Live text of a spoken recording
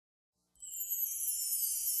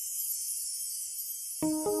I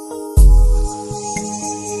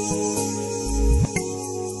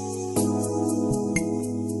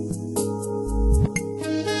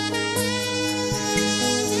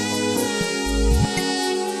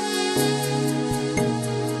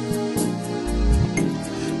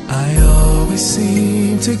always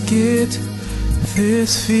seem to get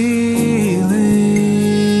this feeling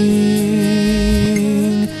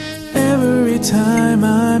every time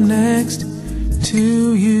I'm next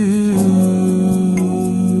to you.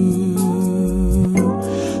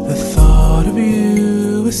 The thought of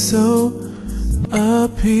you is so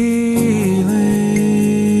appealing.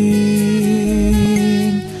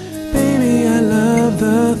 Baby, I love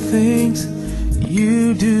the things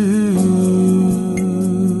you do.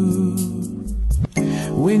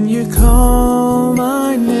 When you call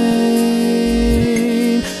my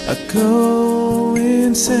name, I go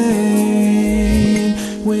insane.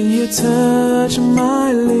 When you touch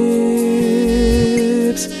my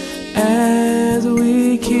lips as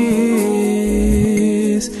we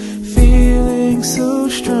kiss, feeling so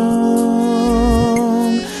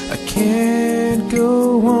strong, I can't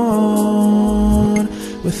go on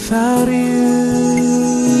without you.